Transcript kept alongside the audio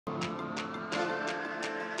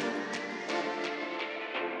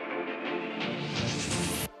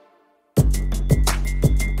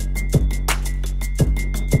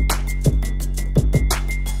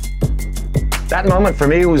That moment for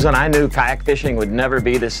me was when I knew kayak fishing would never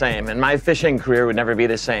be the same, and my fishing career would never be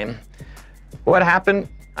the same. What happened?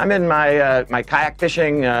 I'm in my kayak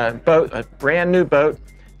fishing boat, a brand new boat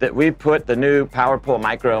that we put the new Power Pole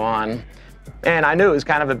Micro on. And I knew it was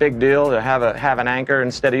kind of a big deal to have an anchor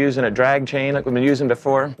instead of using a drag chain like we've been using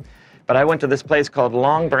before. But I went to this place called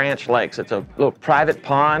Long Branch Lakes. It's a little private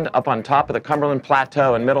pond up on top of the Cumberland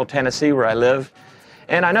Plateau in Middle Tennessee where I live.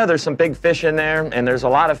 And I know there's some big fish in there, and there's a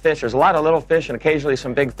lot of fish. There's a lot of little fish and occasionally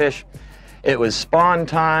some big fish. It was spawn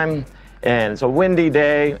time, and it's a windy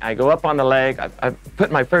day. I go up on the lake. I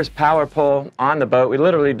put my first power pole on the boat. We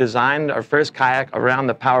literally designed our first kayak around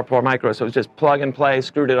the Power Pole Micro, so it was just plug and play,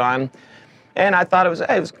 screwed it on. And I thought it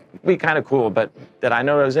was be kind of cool, but did I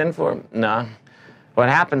know what I was in for? No. What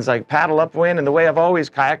happens, I paddle upwind, and the way I've always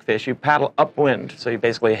kayak fished, you paddle upwind. So you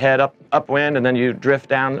basically head upwind, and then you drift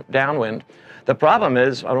downwind. The problem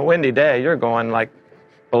is, on a windy day, you're going like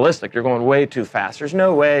ballistic. You're going way too fast. There's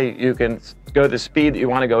no way you can go the speed that you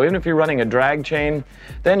want to go. Even if you're running a drag chain,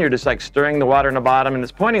 then you're just like stirring the water in the bottom, and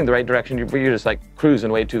it's pointing the right direction. You're just like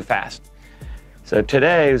cruising way too fast. So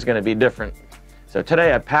today is going to be different. So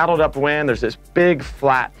today I paddled upwind. There's this big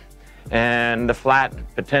flat, and the flat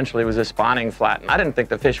potentially was a spawning flat. And I didn't think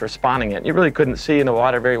the fish were spawning it. You really couldn't see in the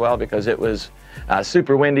water very well because it was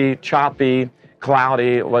super windy, choppy,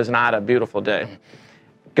 cloudy. It was not a beautiful day.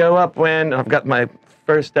 Go upwind. I've got my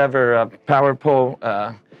first ever power pole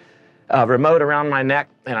remote around my neck,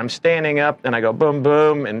 and I'm standing up, and I go boom,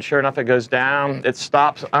 boom, and sure enough, it goes down. It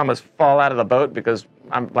stops. I almost fall out of the boat because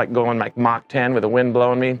I'm like going like Mach 10 with the wind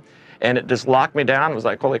blowing me, and it just locked me down. It was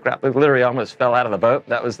like, holy crap, it literally almost fell out of the boat.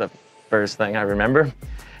 That was the first thing I remember. And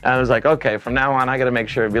I was like, okay, from now on, I got to make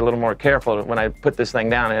sure to be a little more careful when I put this thing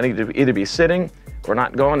down. I need to either be sitting or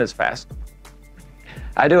not going as fast.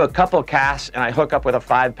 I do a couple casts, and I hook up with a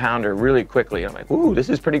 5-pounder really quickly. I'm like, ooh, this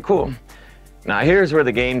is pretty cool. Now, here's where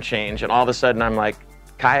the game changed, and all of a sudden, I'm like,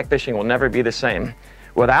 kayak fishing will never be the same.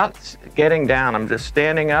 Without getting down, I'm just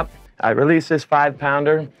standing up. I release this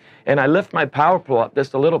 5-pounder, and I lift my power pole up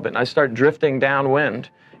just a little bit, and I start drifting downwind.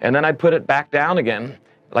 And then I put it back down again,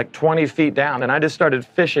 like 20 feet down, and I just started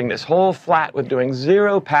fishing this whole flat with doing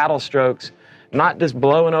 0 paddle strokes, not just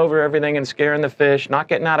blowing over everything and scaring the fish, not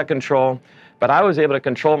getting out of control. But I was able to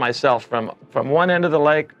control myself from one end of the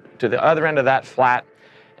lake to the other end of that flat.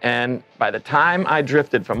 And by the time I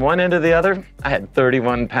drifted from one end to the other, I had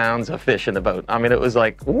 31 pounds of fish in the boat. I mean, it was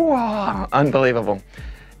like, wow, unbelievable.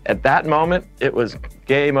 At that moment, it was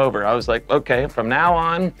game over. I was like, okay, from now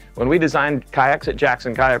on, when we designed kayaks at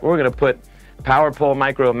Jackson Kayak, we're going to put Power Pole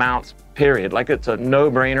Micro mounts, period. Like it's a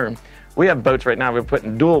no-brainer. We have boats right now, we're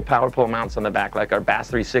putting dual Power Pole mounts on the back, like our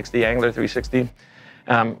Bass 360, Angler 360.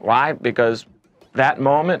 Why? Because that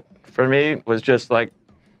moment for me was just like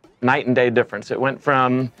night and day difference. It went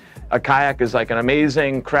from a kayak is like an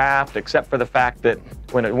amazing craft, except for the fact that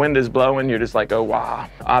when the wind is blowing, you're just like, oh, wow,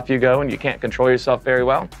 off you go, and you can't control yourself very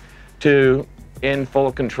well, to in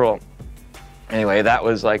full control. Anyway, that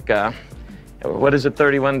was like, what is a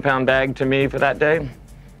 31-pound bag to me for that day?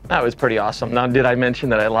 That was pretty awesome. Now, did I mention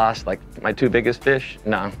that I lost like my 2 biggest fish?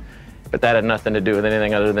 No, but that had nothing to do with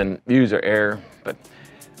anything other than user error. But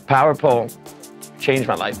Power Pole changed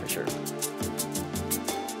my life for sure.